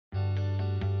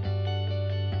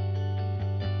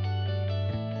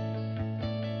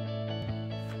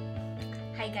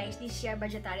Hi guys, this is your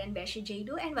vegetarian besh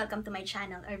Jadu and welcome to my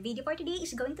channel. Our video for today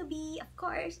is going to be, of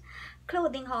course,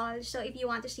 clothing haul. So if you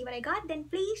want to see what I got, then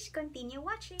please continue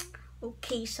watching.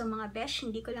 Okay, so mga besh,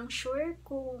 hindi ko lang sure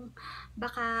kung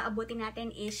baka abutin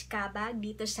natin is kabag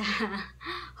dito sa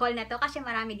haul na to kasi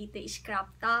marami dito is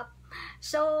crop top.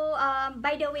 So,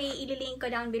 by the way, ililink ko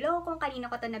down below kung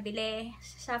kanino ko to nabili.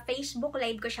 Sa Facebook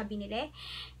live ko siya binili.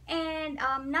 And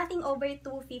nothing over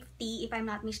 250 if I'm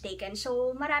not mistaken.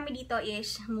 So, marami dito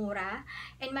is mura.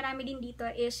 And marami din dito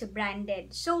is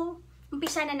branded. So,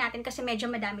 umpisa na natin kasi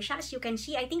medyo madami siya. As you can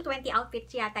see, I think 20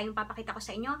 outfits yata yung papakita ko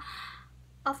sa inyo.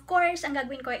 Of course, ang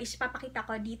gagawin ko is papakita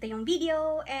ko dito yung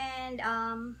video and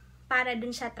para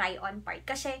dun sa try-on part.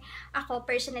 Kasi ako,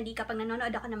 personally, kapag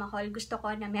nanonood ako ng mga haul, gusto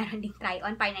ko na meron ding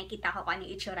try-on para nakikita ko kung ano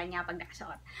yung itsura niya pag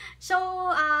nakasuot. So,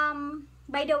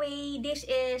 by the way, this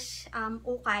is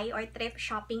ukay or thrift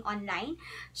shopping online.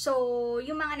 So,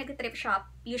 yung mga nag-thrift shop,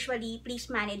 usually,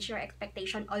 please manage your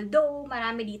expectation. Although,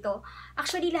 marami dito.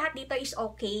 Actually, lahat dito is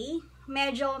okay.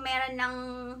 Medyo meron ng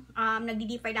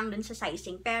nagdi-differ lang dun sa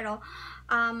sizing. Pero,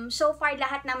 so far,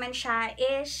 lahat naman siya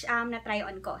is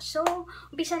na-try-on ko. So,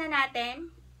 umpisa na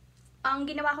natin. Ang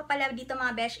ginawa ko pala dito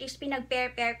mga besh is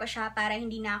pinag-pair-pair ko siya para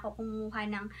hindi na ako kumuha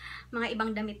ng mga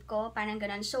ibang damit ko. Parang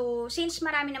ganun. So, since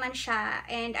marami naman siya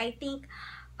and I think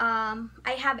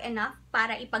I have enough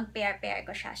para ipag-pair-pair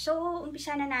ko siya. So,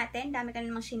 umpisa na natin. Dami ka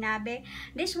namang sinabi.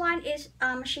 This one is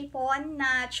chiffon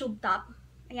na tube top.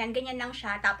 Ayan, ganyan lang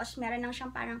siya. Tapos, meron lang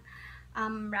siyang parang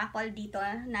ruffle dito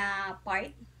na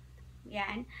part.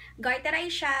 Yan.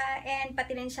 Garterized siya and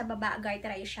pati rin sa baba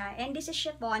garterized siya. And this is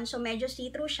chiffon, so medyo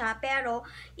see-through siya. Pero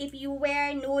if you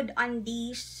wear nude on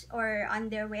these or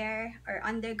underwear or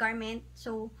undergarment,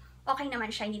 so okay naman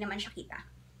siya, hindi naman siya kita.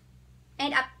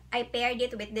 And I paired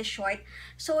it with this short.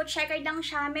 So checkered lang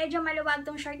siya. Medyo maluwag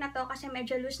tong short na to kasi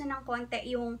medyo loose na ng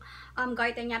konti yung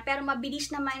garter niya. Pero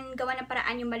mabilis naman gawa ng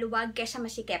paraan yung maluwag kesa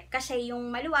masikip. Kasi yung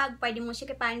maluwag pwede mong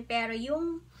sikipan pero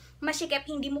yung masikip,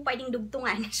 hindi mo pwedeng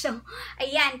dugtungan. So,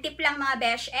 ayan, tip lang mga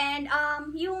besh. And,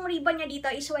 yung ribbon niya dito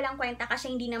is walang kwenta kasi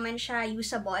hindi naman siya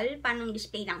usable. Parang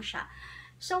display lang siya.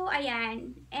 So,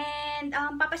 ayan. And,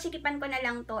 papasikipan ko na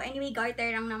lang to. Anyway,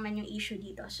 garter lang naman yung issue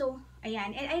dito. So,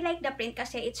 ayan. And I like the print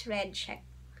kasi it's red check.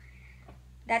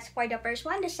 That's for the first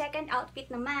one. The second outfit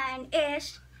naman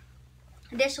is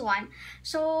this one.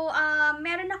 So,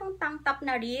 meron akong tank top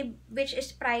na rib, which is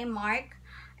Primark.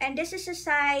 And this is a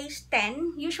size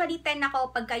 10. Usually 10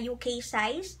 ako pagka UK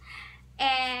size.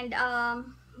 And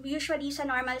usually sa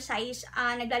normal size,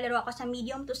 naglalaro ako sa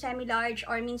medium to semi-large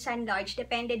or minsan large.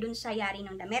 Depende dun sa yari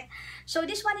ng damit. So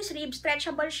this one is rib.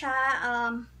 Stretchable siya.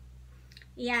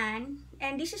 Yan.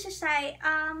 And this is a size,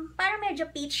 parang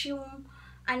medyo peach yung,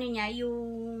 ano niya,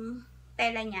 yung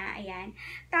tela niya. Ayan.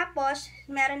 Tapos,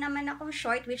 meron naman akong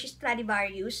short which is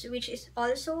Stradivarius, which is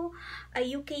also a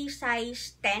UK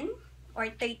size 10. Or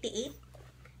 38.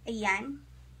 Ayan.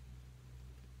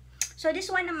 So, this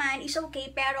one naman is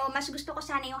okay. Pero, mas gusto ko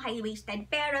sana yung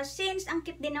high-waisted. Pero, since ang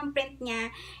cute din ng print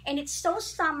niya, and it's so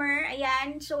summer,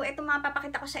 ayan. So, ito mga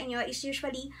papakita ko sa inyo is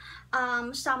usually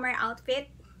summer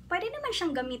outfit. Pwede naman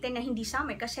siyang gamitin na hindi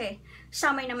summer kasi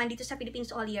summer naman dito sa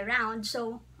Philippines all year round.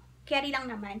 So, carry lang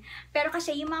naman. Pero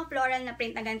kasi yung mga floral na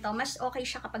print na ganito, mas okay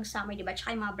siya kapag summer, diba?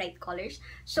 Tsaka yung mga bright colors.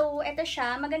 So, ito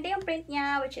siya. Maganda yung print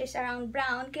niya, which is around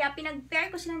brown. Kaya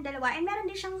pinag-pair ko silang dalawa. And meron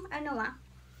din siyang,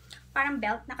 parang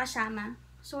belt na kasama.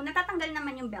 So, natatanggal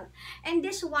naman yung belt. And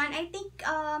this one, I think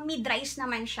mid-rise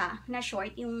naman siya na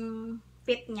short, yung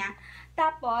fit niya.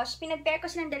 Tapos, pinag-pair ko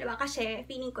silang dalawa kasi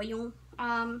feeling ko yung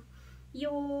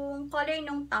color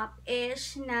ng top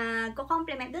is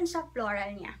nagko-complement dun sa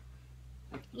floral niya.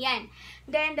 Yan.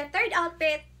 Then, the third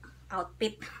outfit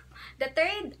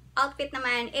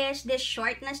naman is this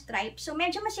short na stripe. So,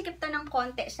 medyo masikip to ng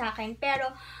konti sa akin. Pero,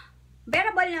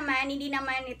 bearable naman. Hindi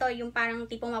naman ito yung parang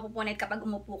tipong mapupunit kapag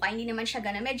umupo ka. Hindi naman siya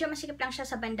ganun. Medyo masikip lang siya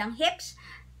sa bandang hips.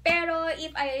 Pero,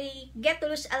 if I get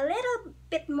to lose a little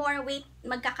bit more weight,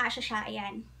 magkakasya siya.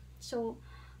 Ayan. So,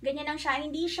 ganyan lang siya.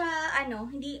 Hindi siya,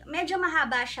 medyo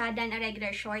mahaba siya than a regular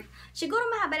short. Siguro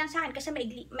mahaba lang sa akin kasi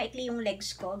maikli yung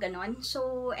legs ko, ganon.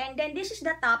 So, and then this is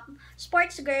the top.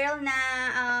 Sports girl na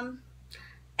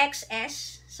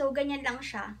XS. So, ganyan lang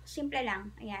siya. Simple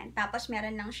lang. Ayan. Tapos,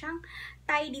 meron lang siyang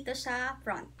tie dito sa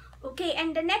front. Okay,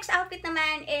 and the next outfit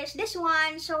naman is this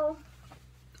one. So,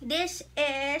 this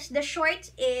is, the shorts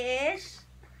is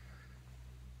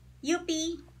UP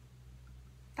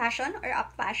fashion or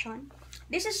up fashion.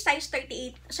 This is size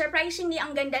 38. Surprisingly,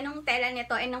 ang ganda ng tela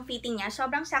nito and ng fitting niya.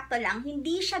 Sobrang sakto lang.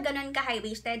 Hindi siya ganun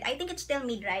ka-high-waisted. I think it's still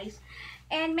mid-rise.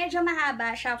 And medyo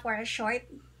mahaba siya for a short.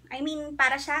 I mean,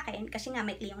 para sa akin, kasi nga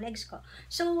may yung legs ko.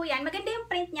 So, yan, maganda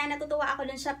yung print niya. Natutuwa ako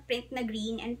dun sa print na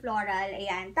green and floral.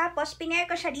 Ayan. Tapos, pinair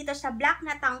ko siya dito sa black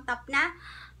na tank top na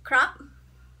crop.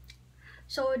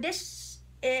 So, this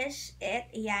is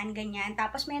it. Ayan, ganyan.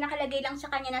 Tapos, may nakalagay lang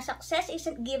sa kanya na success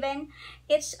isn't given,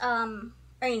 it's earned.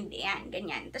 Ayan,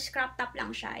 ganyan. Tapos, crop top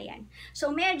lang siya. Ayan.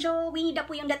 So, medyo Winnie the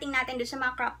Pooh yung dating natin dun sa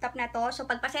mga crop top na to. So,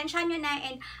 pagpasensya nyo na.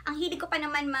 And, ang hilig ko pa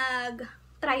naman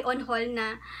try on haul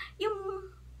na yung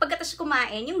pagkatas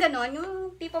kumain, yung ganon,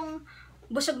 yung tipong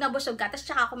busog na busog ka, tapos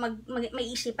tsaka ako may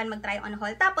isipan mag-try on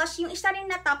haul. Tapos, yung isa rin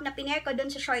na top na pinair ko dun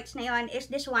sa shorts na yon is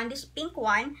this one, this pink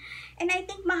one. And I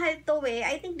think mahal to eh.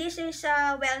 I think this is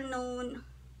well-known,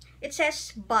 it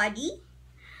says body.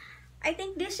 I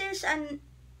think this is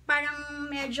parang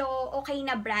medyo okay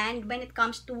na brand when it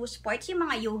comes to sports. Yung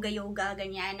mga yoga-yoga,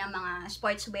 ganyan, na mga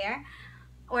sportswear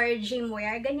or gym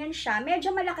wear, ganyan siya.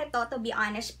 Medyo malaki to be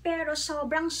honest, pero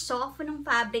sobrang soft ng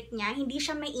fabric niya, hindi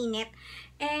siya mainit.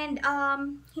 And,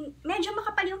 medyo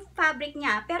makapal yung fabric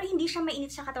niya, pero hindi siya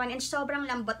mainit sa katawan, and sobrang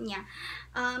lambot niya.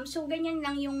 So, ganyan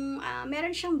lang yung,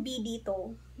 meron siyang B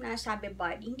dito, na sabi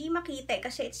body. Hindi makita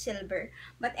kasi it's silver.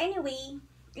 But anyway,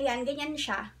 ayan, ganyan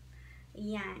siya.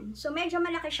 Ayan. So, medyo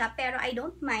malaki siya, pero I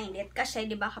don't mind it,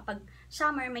 kasi, di ba, kapag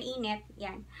summer, mainit,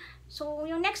 yan. So,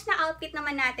 yung next na outfit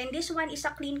naman natin, this one is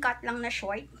a clean cut lang na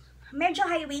short. Medyo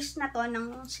high waist na to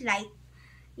ng slight.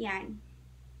 Yan.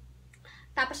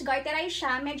 Tapos, garterize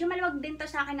siya. Medyo maluwag din to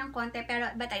sa akin ng konti. Pero,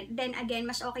 but then again,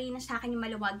 mas okay na sa akin yung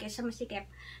maluwag kaysa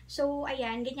masikip. So,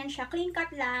 ayan. Ganyan siya. Clean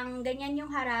cut lang. Ganyan yung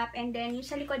harap. And then, yung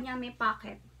sa likod niya may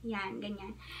pocket. Yan.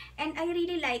 Ganyan. And I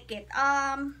really like it.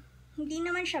 Hindi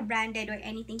naman siya branded or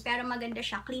anything, pero maganda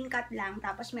siya, clean cut lang,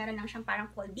 tapos meron lang siyang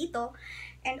parang fold dito.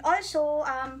 And also,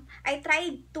 I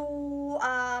tried to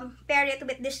pair it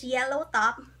with this yellow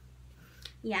top.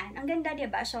 Yan, ang ganda,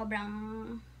 diba? Sobrang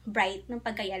bright ng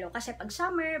pagka-yellow, kasi pag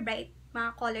summer, bright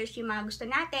mga colors yung mga gusto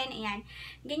natin. Ayan,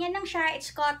 ganyan lang siya,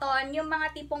 it's cotton, yung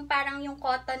mga tipong parang yung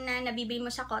cotton na nabibili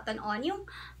mo sa Cotton On, yung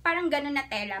parang ganun na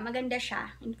tela, maganda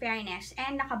siya, in fairness.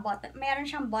 And naka-button, meron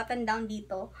siyang button down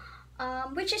dito,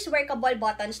 which is workable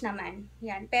buttons naman.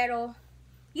 Yan. Pero,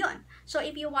 yun. So,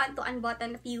 if you want to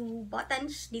unbutton a few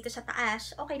buttons dito sa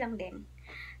taas, okay lang din.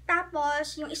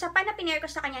 Tapos, yung isa pa na pinair ko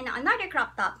sa kanya na another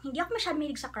crop top. Hindi ako masyadong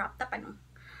mahilig sa crop top, ano.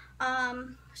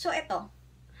 So, ito.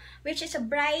 Which is a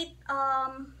bright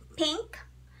pink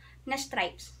na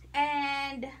stripes.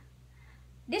 And,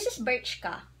 this is birch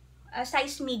ka.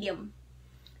 Size medium.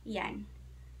 Yan.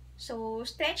 So,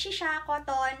 stretchy siya,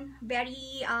 cotton.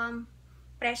 Very,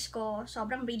 presko,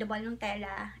 sobrang breathable ng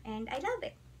tela, and I love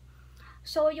it.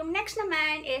 So, yung next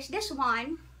naman is this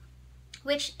one,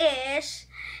 which is,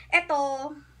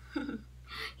 eto,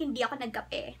 hindi ako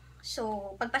nagkape.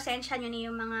 So, pagpasensya nyo na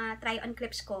yung mga try-on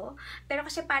clips ko, pero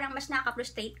kasi parang mas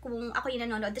nakaka-frustrate kung ako yung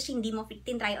nanonood, tapos hindi mo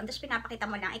try-on, tapos pinapakita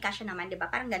mo lang, ikasya naman, diba?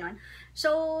 Parang ganon.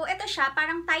 So, eto siya,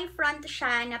 parang tie front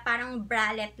siya, na parang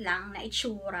bralette lang, na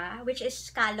itsura, which is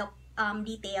scallop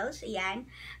details, ayan.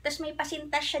 Tapos may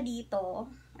pasintas siya dito,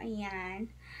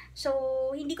 ayan. So,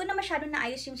 hindi ko na masyado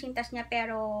naayos yung sintas niya,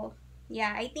 pero,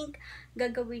 yeah, I think,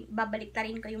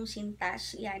 babaliktarin ko yung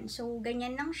sintas, ayan. So,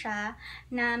 ganyan lang siya,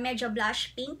 na medyo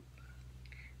blush pink.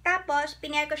 Tapos,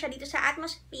 pinair ko siya dito sa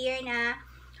Atmosphere na,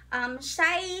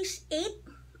 size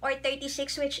 8 or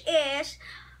 36, which is,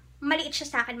 maliit siya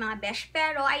sa akin mga besh,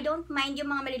 pero I don't mind yung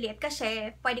mga maliliit,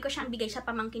 kasi, pwede ko siyang bigay sa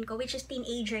pamangkin ko, which is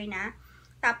teenager na.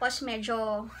 Tapos,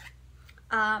 medyo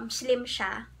slim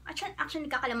siya. Actually,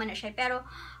 nagkakalaman na siya. Pero,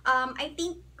 I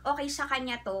think, okay sa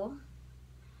kanya to.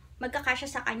 Magkakasya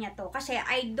sa kanya to. Kasi,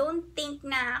 I don't think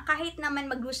na, kahit naman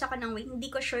mag-lose ako ng weight, hindi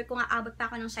ko sure kung aabot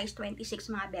pa ako ng size 26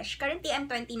 mga besh. Currently, I'm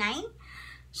 29.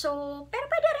 So, pero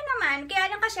pwede rin naman. Kaya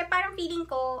lang kasi, parang feeling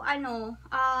ko,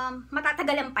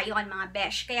 matatagalan pa yon mga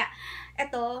besh. Kaya,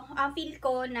 eto, feel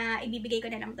ko na ibibigay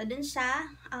ko na lang to dun sa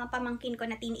pamangkin ko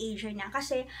na teenager na.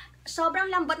 Kasi,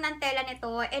 sobrang lambot ng tela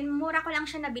nito, and mura ko lang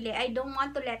siya nabili. I don't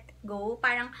want to let it go.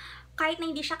 Parang, kahit na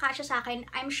hindi siya kasya sa akin,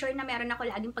 I'm sure na meron ako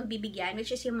laging pagbibigyan,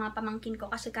 which is yung mga pamangkin ko.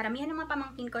 Kasi karamihan ng mga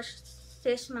pamangkin ko,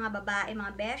 sis, mga babae,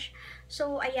 mga besh.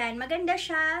 So, ayan, maganda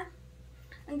siya.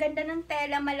 Ang ganda ng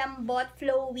tela, malambot,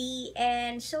 flowy,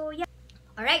 and so, yeah.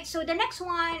 Alright, so the next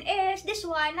one is this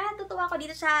one. Natutuwa ko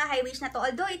dito sa high waist na to.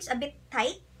 Although it's a bit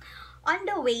tight on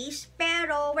the waist,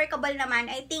 pero workable naman.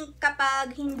 I think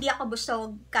kapag hindi ako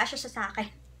busog, kasya sa akin.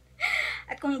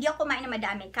 At kung hindi ako kumain na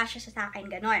madami, kasya sa akin,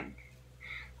 ganon.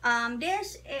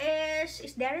 This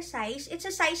is there a size? It's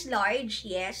a size large,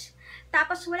 yes.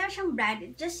 Tapos wala siyang brand,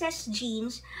 it just says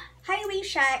jeans. High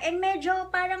waist siya, and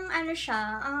medyo parang ano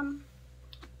siya,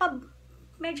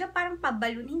 medyo parang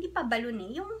pabalon, hindi pabalon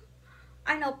eh, yung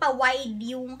pa-wide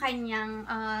yung kanyang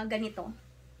ganito.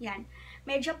 Yan.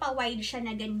 Medyo pa-wide siya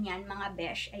na ganyan, mga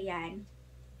besh. Ayan.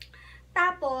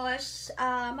 Tapos,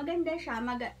 maganda siya.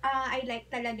 I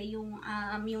like talaga yung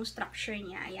structure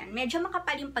niya. Ayan. Medyo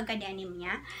makapal yung pagka-denim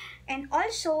niya. And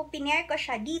also, pinair ko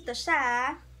siya dito sa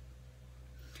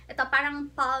ito, parang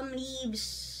palm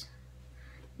leaves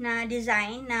na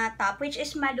design na top, which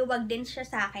is maluwag din siya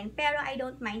sa akin. Pero I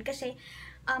don't mind kasi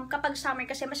kapag summer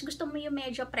kasi mas gusto mo yung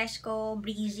medyo presko,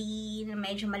 breezy,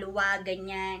 medyo maluwag,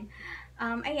 ganyan.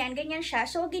 Ayan, ganyan siya.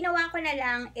 So, ginawa ko na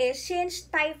lang is, since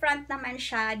tie front naman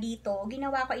siya dito,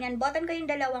 ginawa ko, inunbutton ko yung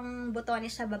dalawang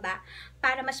butones sa baba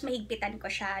para mas mahigpitan ko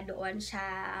siya doon sa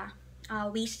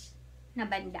waist na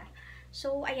banda.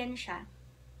 So, ayan siya.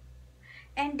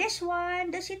 And this one,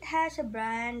 it has a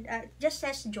brand, just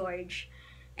says George.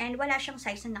 And wala siyang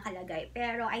size na nakalagay.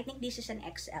 Pero, I think this is an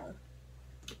XL.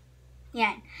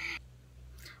 Yan.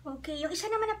 Okay, yung isa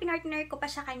naman na pinartner ko pa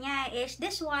sa kanya is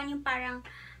this one, yung parang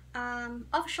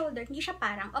off-shoulder, hindi siya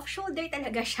parang, off-shoulder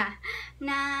talaga siya,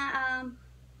 na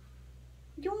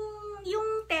yung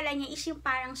tela niya is yung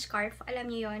parang scarf, alam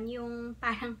niyo yon, yung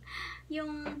parang,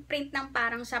 yung print ng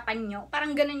parang sa panyo,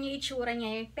 parang ganun yung itsura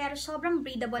niya, pero sobrang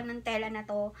breathable ng tela na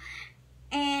to,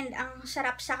 and ang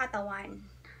sarap sa katawan.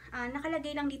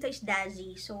 Nakalagay lang dito is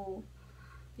Dazzy, so,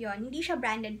 yon, hindi siya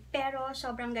branded, pero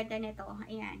sobrang ganda nito,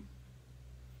 ayan.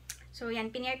 So,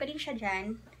 yan, pinair ko din siya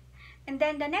dyan. And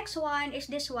then, the next one is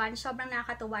this one. Sobrang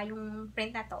nakakatuwa yung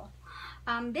print na to.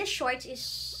 This shorts is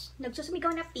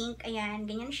nagsusumigaw na pink. Ayan,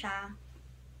 ganyan siya.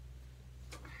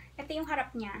 Ito yung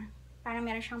harap niya. Parang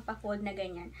meron siyang pa-fold na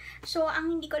ganyan. So, ang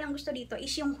hindi ko lang gusto dito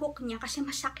is yung hook niya kasi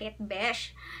masakit,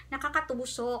 besh.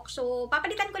 Nakakatusok. So,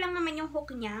 papalitan ko lang naman yung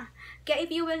hook niya. Kaya if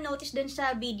you will notice dun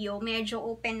sa video, medyo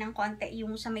open ng konti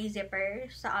yung sa may zipper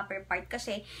sa upper part.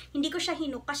 Kasi, hindi ko siya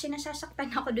hinook kasi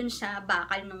nasasaktan ako dun sa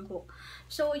bakal ng hook.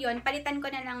 So, yun. Palitan ko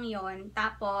na lang yun.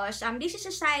 Tapos, this is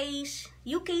a size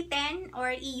UK 10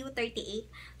 or EU 38.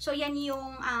 So, yan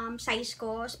yung size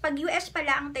ko. Pag US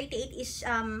pala, ang 38 is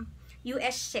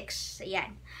US6.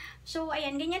 Ayan. So,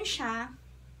 ayan. Ganyan siya.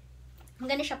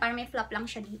 Ganyan siya. Parang may flap lang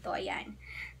siya dito. Ayan.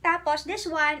 Tapos, this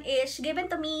one is given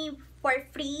to me for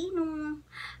free nung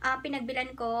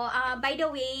pinagbilan ko. By the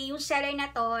way, yung seller na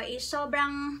to is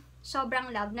sobrang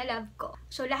love na love ko.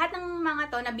 So, lahat ng mga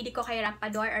to nabili ko kay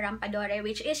Rampadore,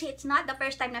 which is, it's not the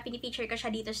first time na pinipicture ko siya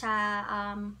dito sa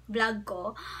vlog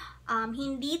ko.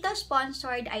 Hindi to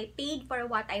sponsored, I paid for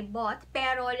what I bought,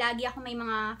 pero lagi ako may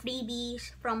mga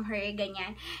freebies from her,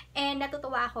 ganyan. And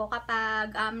natutuwa ako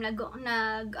kapag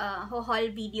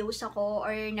nag-haul videos ako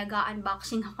or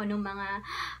nag-unboxing ako ng mga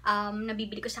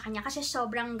nabibili ko sa kanya kasi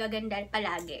sobrang gaganda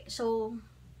palagi. So,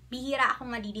 bihira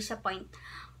akong madi-disappoint.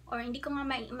 Or hindi ko nga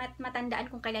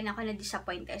matandaan kung kailan ako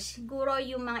na-disappoint. Siguro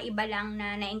yung mga iba lang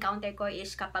na na-encounter ko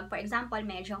is kapag, for example,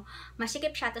 medyo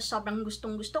masikip siya, tapos sobrang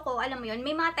gustong-gusto ko. Alam mo yun,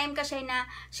 may mga time kasi na,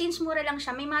 since mura lang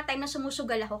siya, may mga time na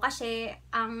sumusugal ako kasi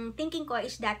ang thinking ko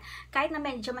is that kahit na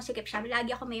medyo masikip siya,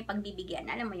 lagi ako may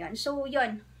pagbibigyan. Alam mo yun. So,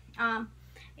 yun.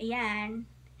 Ayan.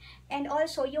 And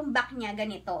also, yung back niya,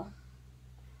 ganito.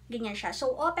 Ganyan siya.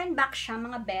 So, open back siya,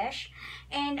 mga besh.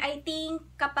 And I think,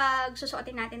 kapag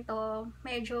susuotin natin to,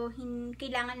 medyo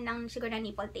kailangan lang siguro na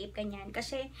nipple tape, ganyan.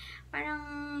 Kasi, parang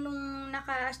nung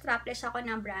naka-strapless ako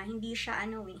na bra, hindi siya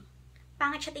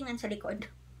pangit siya tingnan sa likod.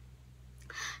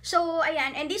 So,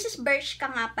 ayan. And this is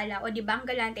Bershka nga pala. O, diba, ang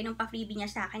galante nung pa-freebie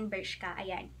niya sa akin, Bershka.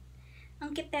 Ayan.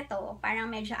 Ang cute nito. Parang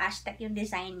medyo Aztec yung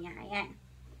design niya. Ayan.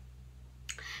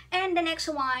 And the next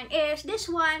one is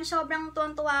this one. Sobrang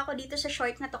tuwa ako dito sa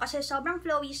short na to kasi sobrang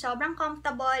flowy, sobrang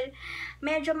comfortable.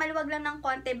 Medyo maluwag lang ng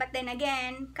konti, but then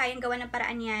again, kayang gawa ng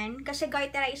paraan yan. Kasi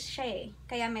garterized siya eh.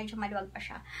 Kaya medyo maluwag pa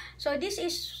siya. So this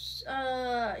is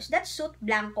that suit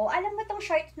blanco. Alam mo tong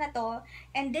short na to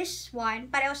and this one,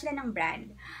 pareho sila ng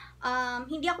brand.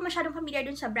 Hindi ako masyadong familiar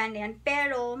dun sa brand na yan,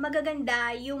 pero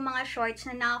magaganda yung mga shorts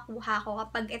na nakakuha ko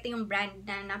kapag ito yung brand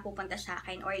na napupunta sa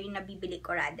akin or yung nabibili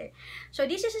ko rather. So,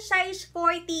 this is a size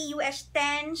 40 US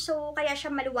 10, so kaya siya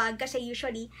maluwag kasi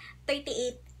usually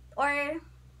 38 or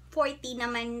 40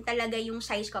 naman talaga yung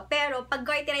size ko. Pero, pag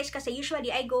garterized kasi,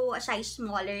 usually I go a size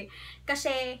smaller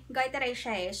kasi garterized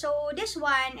siya eh. So, this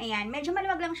one, ayan, medyo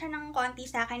maluwag lang siya ng konti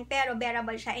sa akin, pero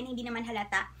bearable siya and hindi naman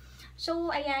halata.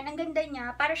 So, ayan, ang ganda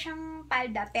niya. Para siyang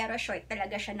palda, pero short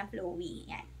talaga siya na flowy.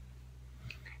 Ayan.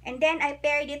 And then, I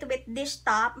paired it with this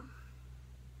top.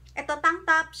 Ito, tank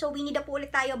top. So, Winnie the Pooh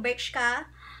ulit tayo, Bershka.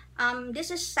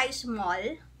 This is size small.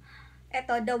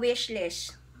 Ito, the wish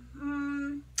list.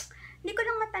 Hindi ko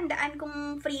lang matandaan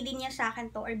kung free din niya sa akin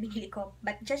to or binili ko.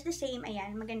 But just the same,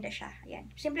 ayan, maganda siya. Ayan,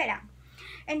 simple lang.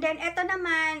 And then, ito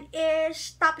naman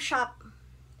is Top Shop.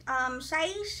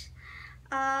 Size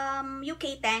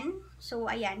UK 10. So,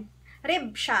 ayan.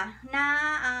 Rib siya na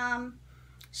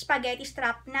spaghetti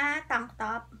strap na tank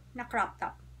top na crop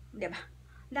top. Diba?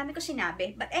 Dami ko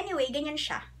sinabi. But anyway, ganyan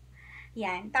siya.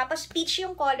 Yan. Tapos, peach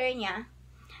yung color niya.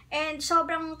 And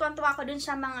sobrang tuwa ko dun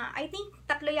sa mga, I think,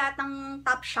 3 yatang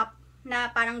top shop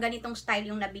na parang ganitong style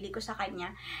yung nabili ko sa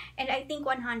kanya. And I think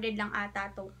 100 lang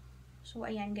ata to. So,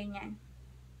 ayan, ganyan.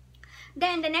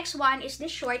 Then, the next one is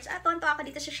the shorts. Tuwa ako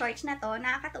dito sa shorts na to.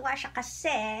 Nakakatuwa siya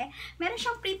kasi meron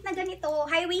siyang print na ganito.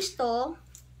 High waist to.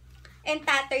 And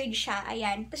tattered siya.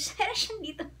 Ayan. Tapos, meron siyang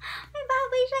dito. May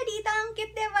baboy siya dito. Ang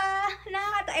cute, diba?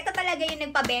 Nakakatuwa. Ito talaga yung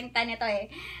nagpabenta nito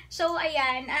eh. So,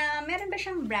 ayan. Meron ba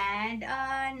siyang brand?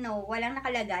 No. Walang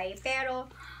nakalagay. Pero,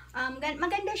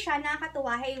 maganda siya.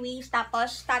 Nakakatuwa. High waist.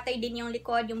 Tapos, tattered din yung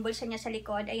likod. Yung bulsa niya sa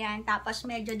likod. Ayan. Tapos,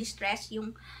 medyo distress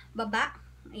yung baba.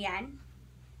 Ayan.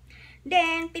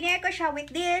 Then, pinare ko siya with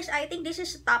this. I think this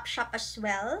is top shop as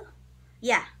well.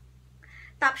 Yeah.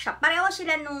 Top shop. Pareho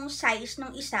sila nung size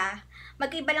nung isa.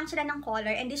 Magkaiba lang sila ng color.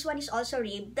 And this one is also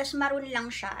rib. Tapos maroon lang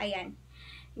siya. Ayan.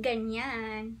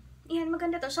 Ganyan. Ayan,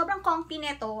 maganda to. Sobrang comfy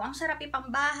nito. Ang sarap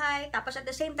ipang bahay. Tapos at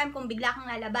the same time, kung bigla kang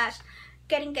lalabas,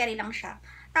 caring-carry lang siya.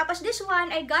 Tapos this one,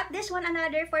 I got this one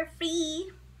another for free.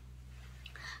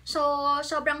 So,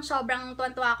 sobrang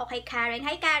tuwan-tuwa ako kay Karen.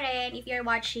 Hi Karen, if you're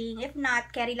watching. If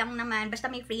not, carry lang naman. Basta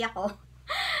may free ako.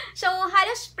 So,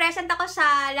 halos present ako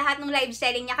sa lahat ng live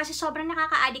selling niya kasi sobrang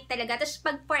nakaka-addict talaga. Tapos,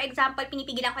 pag for example,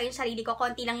 pinipigilan ko yung sarili ko,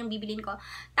 konti lang yung bibilin ko.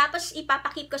 Tapos,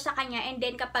 ipapakip ko sa kanya and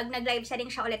then kapag nag-live selling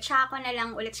siya ulit, siya ako na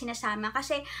lang ulit sinasama.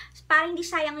 Kasi, parang hindi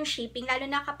sayang yung shipping, lalo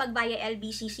na kapag via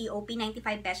LBC COP,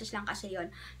 95 pesos lang kasi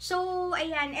yon. So,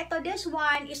 ayan, this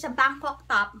one is a Bangkok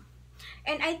top.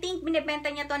 And I think binibenta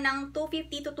niya to ng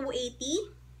 250 to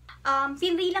 280.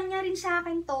 Finry lang niya rin sa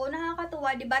akin to.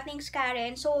 Nakakatuwa, diba? Thanks,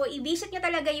 Karen. So, i-visit niya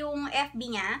talaga yung FB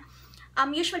niya.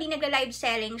 Usually, nagla-live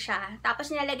selling siya.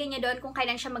 Tapos, nilalagay niya doon kung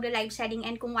kailan siya magla-live selling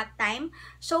and kung what time.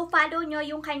 So, follow nyo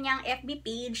yung kanyang FB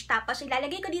page. Tapos,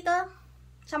 ilalagay ko dito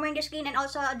somewhere in the screen and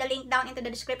also the link down into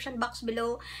the description box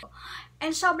below.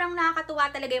 And sobrang nakakatuwa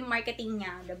talaga yung marketing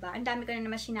niya, diba? Ang dami ko na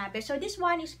naman sinabi. So, this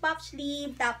one is puff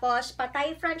sleeve, tapos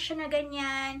patay front siya na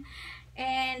ganyan.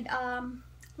 And,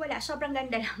 wala, sobrang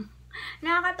ganda lang.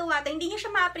 Nakakatuwa to. Hindi niyo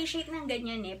siya ma-appreciate ng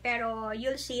ganyan eh, pero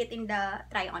you'll see it in the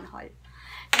try-on haul.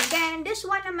 And then, this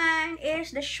one naman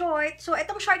is the short. So,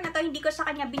 itong short na to, hindi ko sa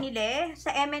kanya binili.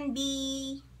 Sa MNB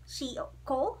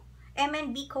Co.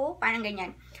 MNB Co. Parang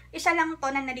ganyan. Isa lang to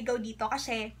na naligaw dito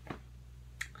kasi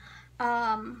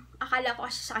akala ko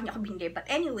kasi sa kanya ko binili. But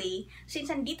anyway, since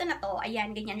nandito na to,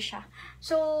 ayan, ganyan siya.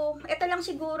 So, ito lang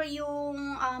siguro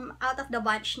yung out of the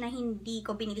bunch na hindi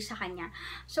ko binili sa kanya.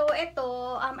 So,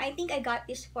 ito, I think I got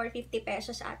this for 50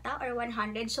 pesos ata or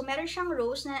 100. So, meron siyang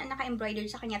rose na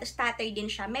naka-embroidered sa kanya. Tapos, tattered din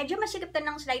siya. Medyo masikip to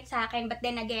ng slight sa akin. But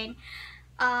then again,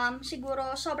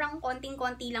 siguro sobrang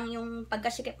konting-konti lang yung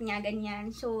pagkasikip niya,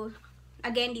 ganyan. So,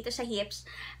 again, dito sa hips.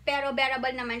 Pero bearable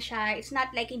naman siya. It's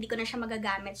not like hindi ko na siya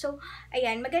magagamit. So,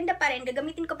 ayan, maganda pa rin.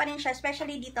 Gagamitin ko pa rin siya,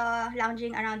 especially dito,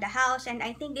 lounging around the house. And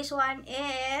I think this one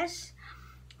is,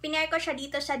 pinare ko siya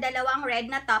dito sa dalawang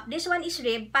red na top. This one is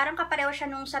rib. Parang kapareho siya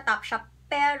nung sa top shop.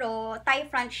 Pero, tie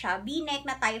front siya. V-neck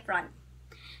na tie front.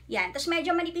 Yan. Tapos,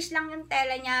 medyo manipis lang yung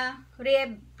tela niya.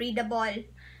 Rib, breathable.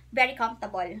 Very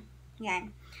comfortable.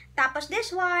 Yan. Tapos,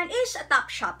 this one is a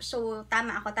top shop. So,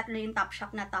 tama ako. 3 yung top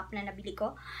shop na top na nabili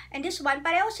ko. And this one,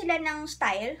 pareho sila ng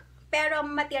style. Pero,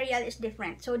 material is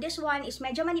different. So, this one is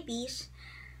medyo manipis.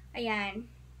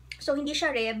 Ayan. So, hindi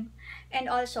siya rib.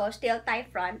 And also, still tie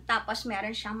front. Tapos,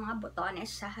 meron siyang mga botones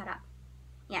sa harap.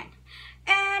 Yan.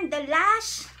 And the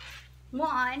last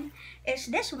one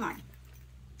is this one.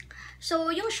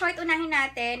 So, yung short unahin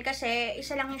natin kasi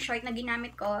isa lang yung short na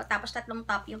ginamit ko. Tapos, 3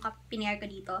 top yung pinare ko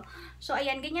dito. So,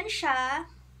 ayan, ganyan siya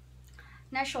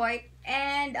na short.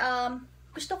 And,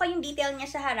 gusto ko yung detail niya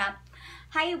sa harap.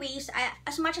 High waist.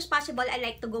 As much as possible, I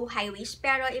like to go high waist.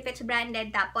 Pero, if it's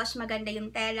branded, tapos maganda yung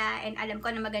tela, and alam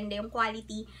ko na maganda yung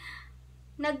quality,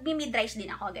 nag-mid-rise din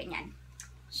ako, ganyan.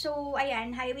 So,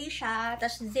 ayan, high waist siya.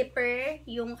 Tapos, zipper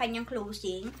yung kanyang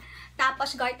closing.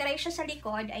 Tapos, garterize siya sa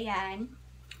likod. Ayan.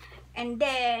 And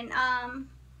then,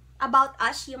 About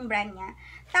Us, yung brand niya.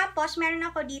 Tapos, meron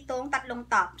ako ditong 3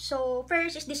 top. So,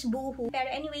 first is this Boohoo. Pero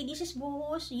anyway, this is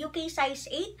Boohoo's UK size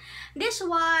 8. This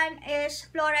one is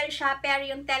floral siya, pero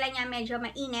yung tela niya medyo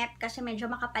mainit kasi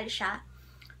medyo makapal siya.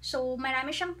 So,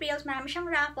 marami siyang frills, marami siyang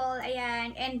ruffle,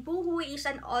 ayan. And Boohoo is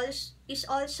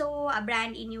also a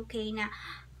brand in UK na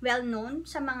well-known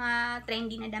sa mga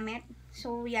trendy na damit.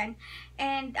 So, yan.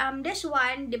 And, this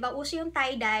one, di ba, uso yung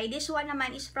tie-dye. This one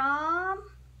naman is from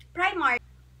Primark.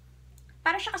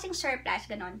 para siya kasing surplus,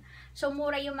 ganon. So,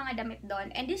 mura yung mga damit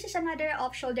doon. And this is another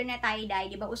off-shoulder na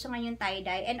tie-dye. Diba? Uso nga yung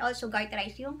tie-dye. And also,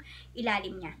 garterize yung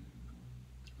ilalim niya.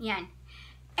 Yan.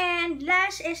 And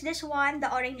last is this one, the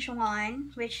orange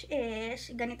one, which is,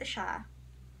 ganito siya.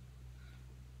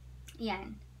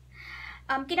 Yan.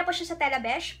 Kinapos siya sa tela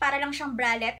besh, para lang siyang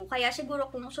bralette. Kaya siguro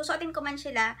kung susuotin ko man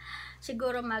sila,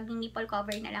 siguro mag-nipple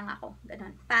cover na lang ako.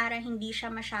 Ganun. Para hindi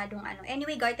siya masyadong ano.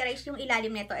 Anyway, garterize yung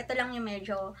ilalim nito. Ito lang yung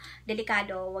medyo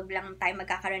delikado. Wag lang tayo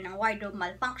magkakaroon ng wardrobe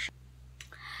malfunction.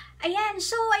 Ayan,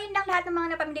 so ayun lang lahat ng mga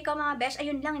napamili ko mga besh.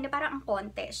 Ayun lang, hindi parang ang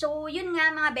konti. So yun nga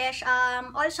mga besh.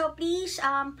 Also please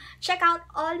check out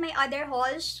all my other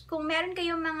hauls. Kung meron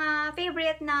kayong mga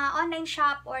favorite na online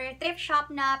shop or thrift shop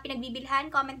na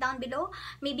pinagbibilhan, comment down below.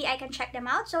 Maybe I can check them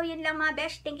out. So yun lang mga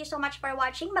besh. Thank you so much for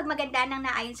watching. Magmaganda ng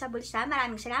naayon sa bulsa.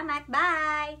 Maraming salamat.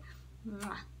 Bye!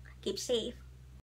 Keep safe.